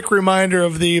a quick reminder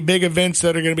of the big events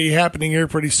that are going to be happening here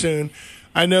pretty soon.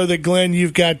 I know that, Glenn,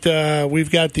 we've got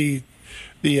the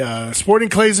Sporting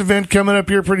Clays event coming up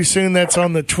here pretty soon. That's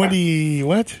on the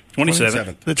 27th.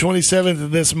 The 27th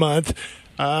of this month.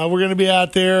 We're going to be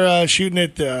out there shooting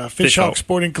at Fish Hawk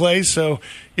Sporting Clays. So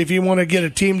if you want to get a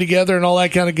team together and all that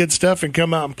kind of good stuff and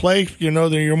come out and play,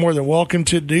 you're more than welcome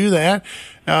to do that.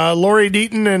 Lori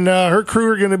Deaton and her crew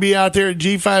are going to be out there at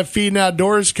G5 Feed and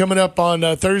Outdoors coming up on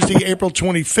Thursday, April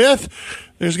 25th.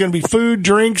 There's going to be food,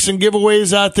 drinks, and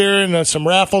giveaways out there, and some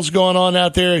raffles going on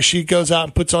out there as she goes out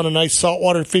and puts on a nice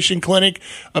saltwater fishing clinic,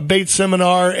 a bait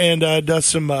seminar, and does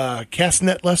some cast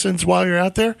net lessons while you're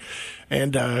out there.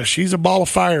 And she's a ball of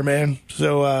fire, man.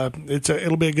 So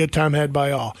it'll be a good time had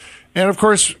by all. And, of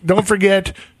course, don't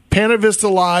forget Pana Vista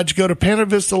Lodge. Go to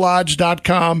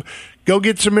PanaVistaLodge.com. go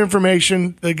get some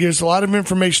information. There's a lot of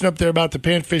information up there about the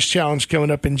Panfish Challenge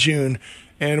coming up in June.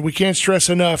 And we can't stress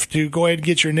enough to go ahead and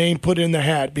get your name put in the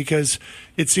hat because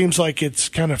it seems like it's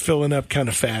kind of filling up kind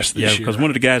of fast this year. Yeah, because one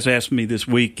of the guys asked me this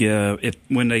week when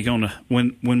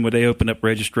would they open up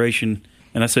registration,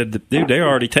 and I said, dude, they're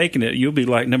already taking it. You'll be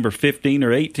like number 15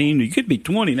 or 18. You could be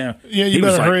 20 now. Yeah, you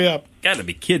better hurry up. Got to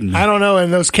be kidding me. I don't know.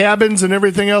 And those cabins and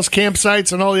everything else,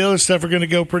 campsites and all the other stuff are going to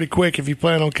go pretty quick if you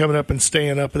plan on coming up and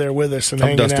staying up there with us and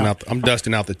hanging out. I'm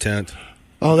dusting out the tent.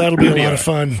 Oh, that'll be a lot of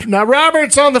fun. Now,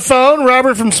 Robert's on the phone.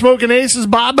 Robert from Smoking Aces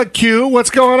Barbecue. What's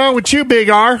going on with you,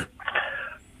 Big R?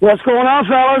 What's going on,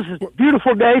 fellas? It's a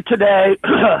beautiful day today.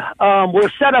 We're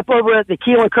set up over at the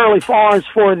Keel and Curly Farms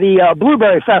for the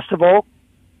Blueberry Festival.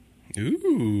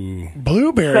 Ooh.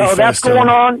 Blueberry Festival. So that's going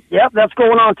on. Yep, that's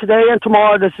going on today and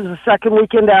tomorrow. This is the second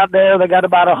weekend out there. They got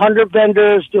about 100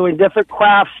 vendors doing different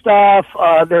craft stuff.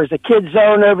 There's a kids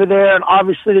zone over there, and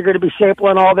obviously they're going to be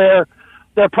sampling all their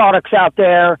products out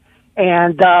there.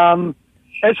 And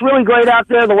it's really great out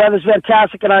there. The weather's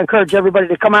fantastic, and I encourage everybody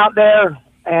to come out there.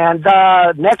 And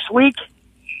next week,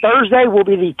 Thursday, will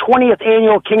be the 20th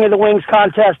annual King of the Wings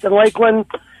contest in Lakeland.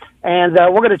 And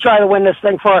we're going to try to win this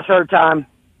thing for our third time.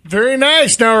 Very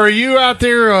nice. Now, are you out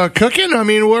there cooking? I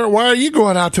mean, why are you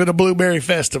going out to the Blueberry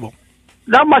Festival?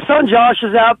 No, my son Josh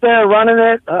is out there running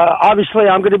it. Obviously,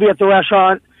 I'm going to be at the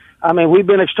restaurant. I mean, we've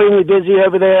been extremely busy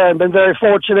over there and been very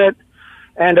fortunate.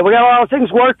 And we got a lot of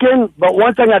things working. But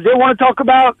one thing I did want to talk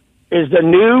about is the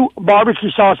new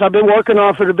barbecue sauce I've been working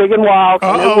on for the Big and Wild.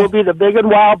 And it will be the Big and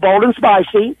Wild Bold and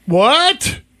Spicy.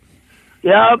 What?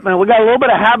 Yeah, and we got a little bit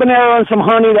of habanero and some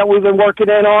honey that we've been working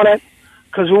in on it.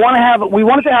 Because we want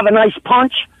it to have a nice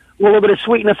punch, with a little bit of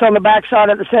sweetness on the backside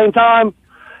at the same time.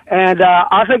 And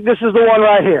I think this is the one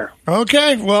right here.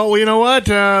 Okay. Well, you know what?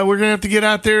 We're going to have to get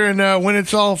out there, and when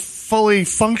it's all fully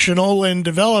functional and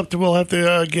developed, we'll have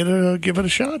to give it a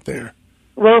shot there.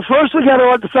 Well, first we got to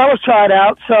let the fellas try it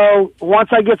out. So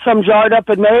once I get some jarred up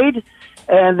and made,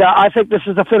 and I think this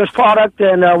is the finished product,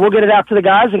 and we'll get it out to the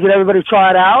guys and get everybody to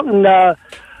try it out. And,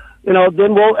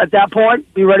 then we'll, at that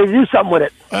point, be ready to do something with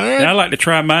it. All right. I'd like to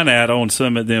try mine out on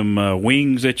some of them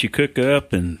wings that you cook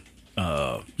up, and,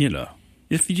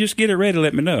 if you just get it ready,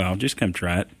 let me know. I'll just come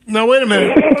try it. Now, wait a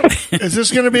minute. Is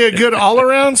this going to be a good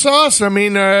all-around sauce? I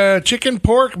mean, chicken,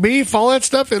 pork, beef, all that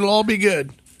stuff, it'll all be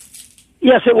good.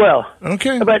 Yes, it will.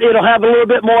 Okay. But it'll have a little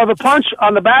bit more of a punch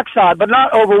on the backside, but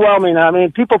not overwhelming. I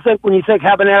mean, people think when you think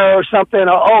habanero or something,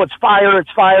 oh, it's fire,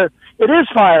 it's fire. It is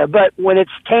fire, but when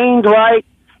it's tamed right,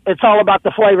 it's all about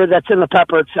the flavor that's in the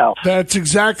pepper itself. That's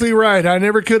exactly right. I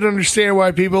never could understand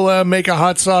why people make a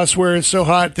hot sauce where it's so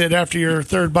hot that after your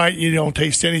third bite, you don't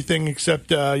taste anything except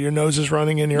your nose is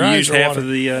running and your eyes use are half water. of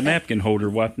the napkin holder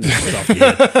wiping the sweat off your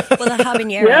head. Well, the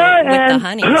habanero with the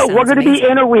honey. We're going to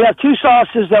be we have two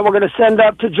sauces that we're going to send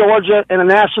up to Georgia in a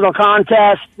national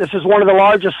contest. This is one of the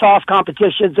largest sauce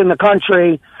competitions in the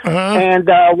country. And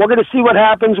we're going to see what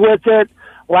happens with it.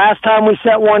 Last time we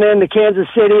sent one in to Kansas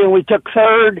City and we took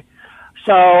third.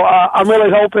 So I'm really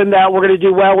hoping that we're going to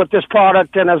do well with this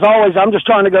product. And as always, I'm just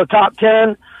trying to go top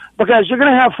 10 because you're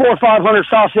going to have 400 or 500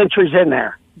 sauce entries in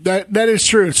there. That is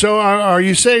true. So are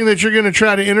you saying that you're going to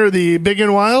try to enter the Big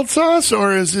and Wild sauce,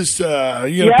 or is this you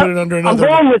going to put it under another?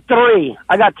 I'm going with 3.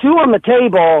 I got 2 on the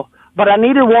table, but I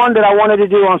needed one that I wanted to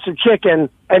do on some chicken,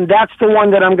 and that's the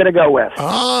one that I'm going to go with.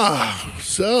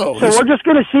 So we're just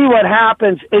going to see what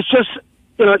happens. It's just,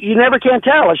 you never can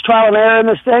tell. It's trial and error in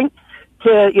this thing.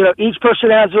 Each person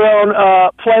has their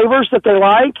own flavors that they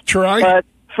like. Right. But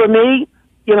for me,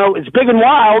 it's Big and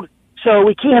Wild, so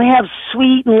we can't have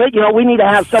sweet and we need to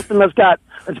have something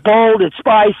it's bold, it's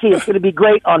spicy, it's going to be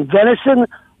great on venison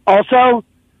also.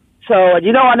 So I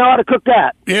know how to cook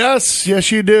that. Yes,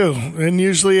 you do. And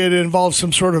usually it involves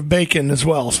some sort of bacon as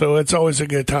well, so it's always a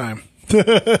good time.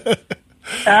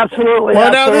 Absolutely,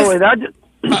 well, absolutely.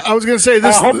 I was going to say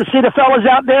this. I hope to see the fellas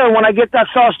out there, and when I get that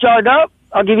sauce jarred up,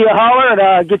 I'll give you a holler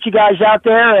and get you guys out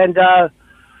there, and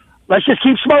let's just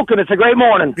keep smoking. It's a great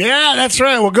morning. Yeah, that's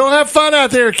right. Well, go have fun out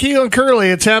there, Keel and Curly.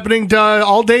 It's happening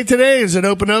all day today. Is it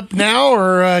open up now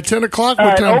or 10 o'clock?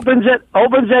 What time?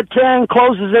 Opens at 10,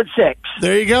 closes at 6.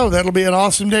 There you go. That'll be an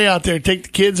awesome day out there. Take the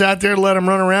kids out there, let them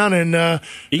run around, and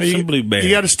eat some blueberry.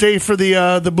 You got to stay for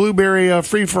the blueberry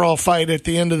free-for-all fight at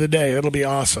the end of the day. It'll be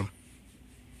awesome.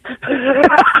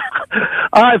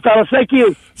 All right, fellas. Thank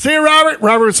you. See you, Robert.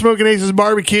 Robert at Smoking Aces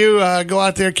Barbecue. Go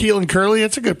out there, Keel and Curly.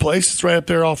 It's a good place. It's right up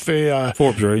there off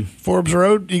Forbes Road. Forbes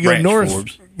Road. You go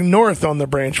Branch north on the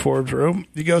Branch Forbes Road.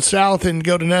 You go south and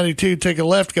go to 92, take a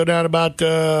left, go down about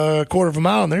a quarter of a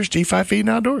mile, and there's G5 Feed and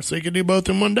Outdoors. So you can do both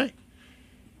in one day.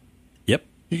 Yep.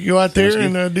 You can go out there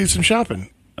and do some shopping.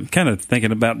 I'm kind of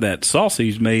thinking about that sauce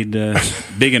he's made,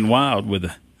 Big and Wild, with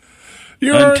a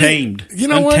You're untamed. Already, you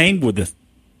know untamed what?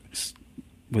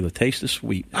 with a taste of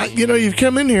sweet. You've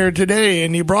come in here today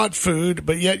and you brought food,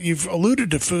 but yet you've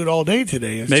alluded to food all day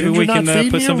today. Is Maybe Ginger we not can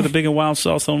feeding put you? some of the Big and Wild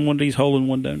sauce on one of these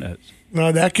hole-in-one donuts. No,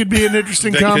 that could be an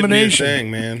interesting That combination. could be a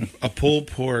thing, man. A pulled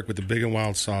pork with the Big and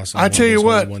Wild sauce. And I tell you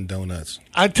what, one donuts.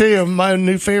 I tell you, my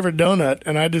new favorite donut,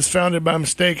 and I just found it by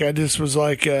mistake. I just was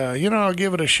like, I'll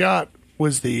give it a shot.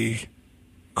 Was the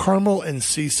caramel and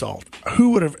sea salt.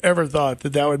 Who would have ever thought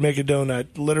that would make a donut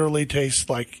literally taste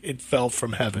like it fell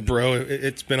from heaven? Bro,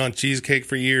 it's been on cheesecake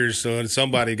for years, so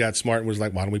somebody got smart and was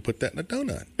like, why don't we put that in a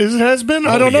donut? It has been?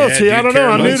 I Oh, don't know. yeah, See, dude, I don't know.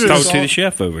 I'm caramel new to Talk this. to the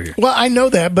chef over here. Well, I know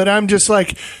that, but I'm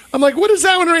like, what is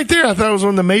that one right there? I thought it was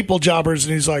one of the maple jobbers,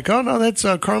 and he's like, oh, no, that's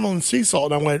caramel and sea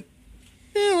salt. And I went,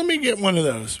 let me get one of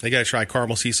those. They got to try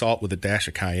caramel sea salt with a dash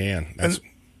of cayenne.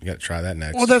 You got to try that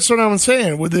next. Well, that's what I was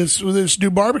saying. With this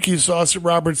new barbecue sauce that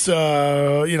Robert's,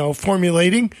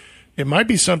 formulating, it might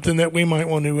be something that we might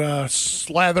want to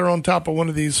slather on top of one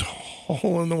of these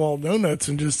hole-in-the-wall donuts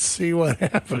and just see what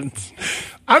happens.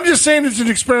 I'm just saying it's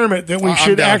an experiment that we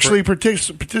should actually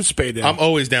participate in. I'm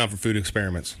always down for food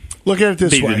experiments. Look at it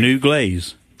this Be way. the new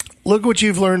glaze. Look what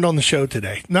you've learned on the show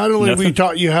today. Not only have we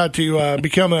taught you how to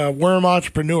become a worm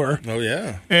entrepreneur. Oh,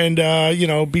 yeah. And,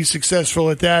 be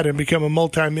successful at that and become a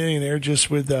multimillionaire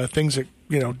just with things that,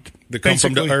 That come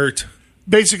from the earth.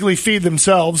 Basically feed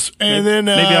themselves. And then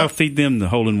maybe I'll feed them the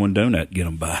hole-in-one donut, get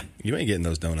them by. You ain't getting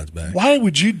those donuts back. why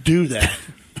would you do that?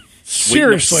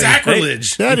 Seriously.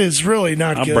 Sacrilege. That is really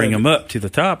not I'll good. bring them up to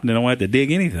the top, and then I won't have to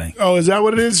dig anything. Oh, is that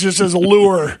what it is? Just as a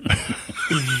lure.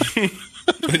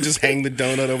 Just hang the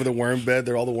donut over the worm bed.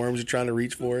 All the worms are trying to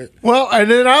reach for it. Well, and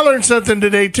then I learned something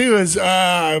today, too. As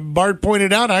Bart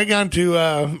pointed out, I'm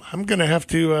going to have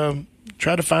to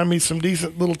try to find me some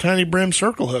decent little tiny brim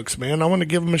circle hooks, man. I want to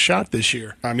give them a shot this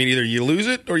year. I mean, either you lose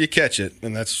it or you catch it,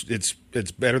 and it's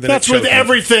better than That's it with choking.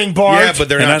 everything, Bart. Yeah, but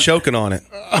they're not choking on it.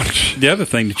 The other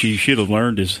thing that you should have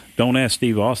learned is don't ask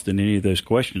Steve Austin any of those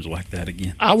questions like that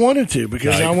again. I wanted to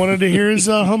because I wanted to hear his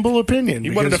humble opinion.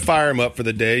 You wanted to fire him up for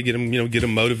the day, get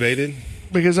him motivated.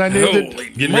 Because I knew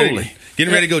that.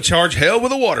 Getting ready to go charge hell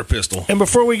with a water pistol. And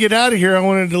before we get out of here, I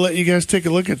wanted to let you guys take a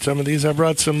look at some of these. I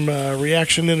brought some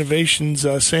Reaction Innovations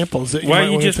samples. That Why are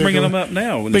you just bringing them up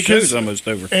now when the show's almost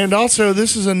over? And also,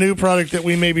 this is a new product that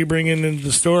we may be bringing into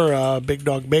the store, Big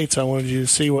Dog Baits. I wanted you to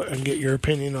see and get your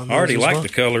opinion on. I already like the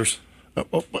colors.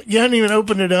 You hadn't even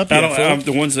opened it up yet.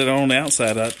 The ones that are on the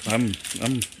outside, I'm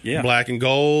Black and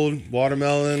gold,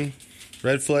 watermelon,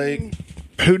 red flake.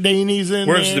 Houdini's in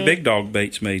Where's there. the Big Dog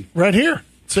Baits made? Right here.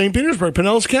 St. Petersburg,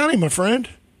 Pinellas County, my friend.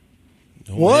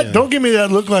 Oh, what? man. Don't give me that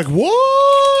look like,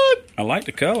 what? I like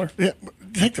the color. Yeah,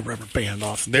 take the rubber band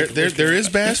off. There is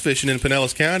bass fishing in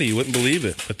Pinellas County. You wouldn't believe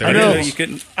it, but there I know. is. You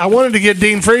couldn't. I wanted to get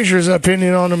Dean Frazier's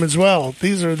opinion on them as well.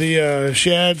 These are the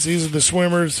shads. These are the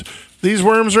swimmers. These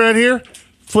worms right here,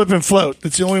 flip and float.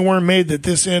 It's the only worm made that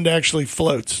this end actually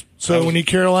floats. So when you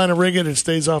Carolina rig it, it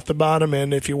stays off the bottom,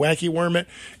 and if you wacky worm it,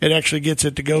 it actually gets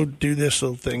it to go do this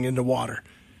little thing in the water.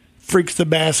 Freaks the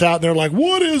bass out, and they're like,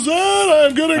 what is that?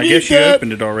 I'm going to I eat guess you that.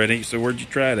 opened it already, so where'd you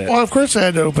try that? Well, of course I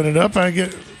had to open it up. I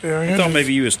thought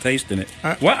maybe you was tasting it.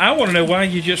 I want to know why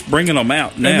you just bringing them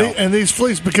out now. And these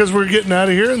fleas, because we're getting out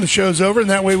of here and the show's over, and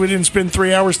that way we didn't spend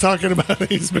 3 hours talking about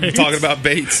these baits. Talking about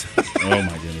baits. Oh,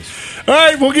 my goodness. All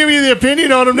right, we'll give you the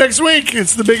opinion on them next week.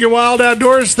 It's the Big and Wild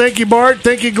Outdoors. Thank you, Bart.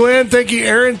 Thank you, Glenn. Thank you,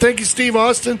 Aaron. Thank you, Steve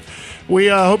Austin. We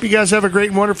hope you guys have a great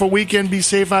and wonderful weekend. Be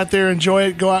safe out there. Enjoy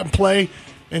it. Go out and play.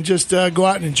 And just go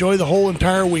out and enjoy the whole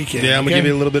entire weekend. Yeah, I'm going to give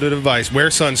you a little bit of advice. Wear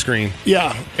sunscreen.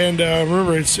 Yeah, and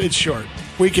remember, it's short.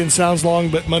 Weekend sounds long,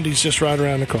 but Monday's just right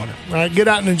around the corner. All right, get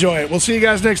out and enjoy it. We'll see you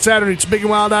guys next Saturday. It's Big and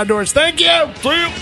Wild Outdoors. Thank you. See you.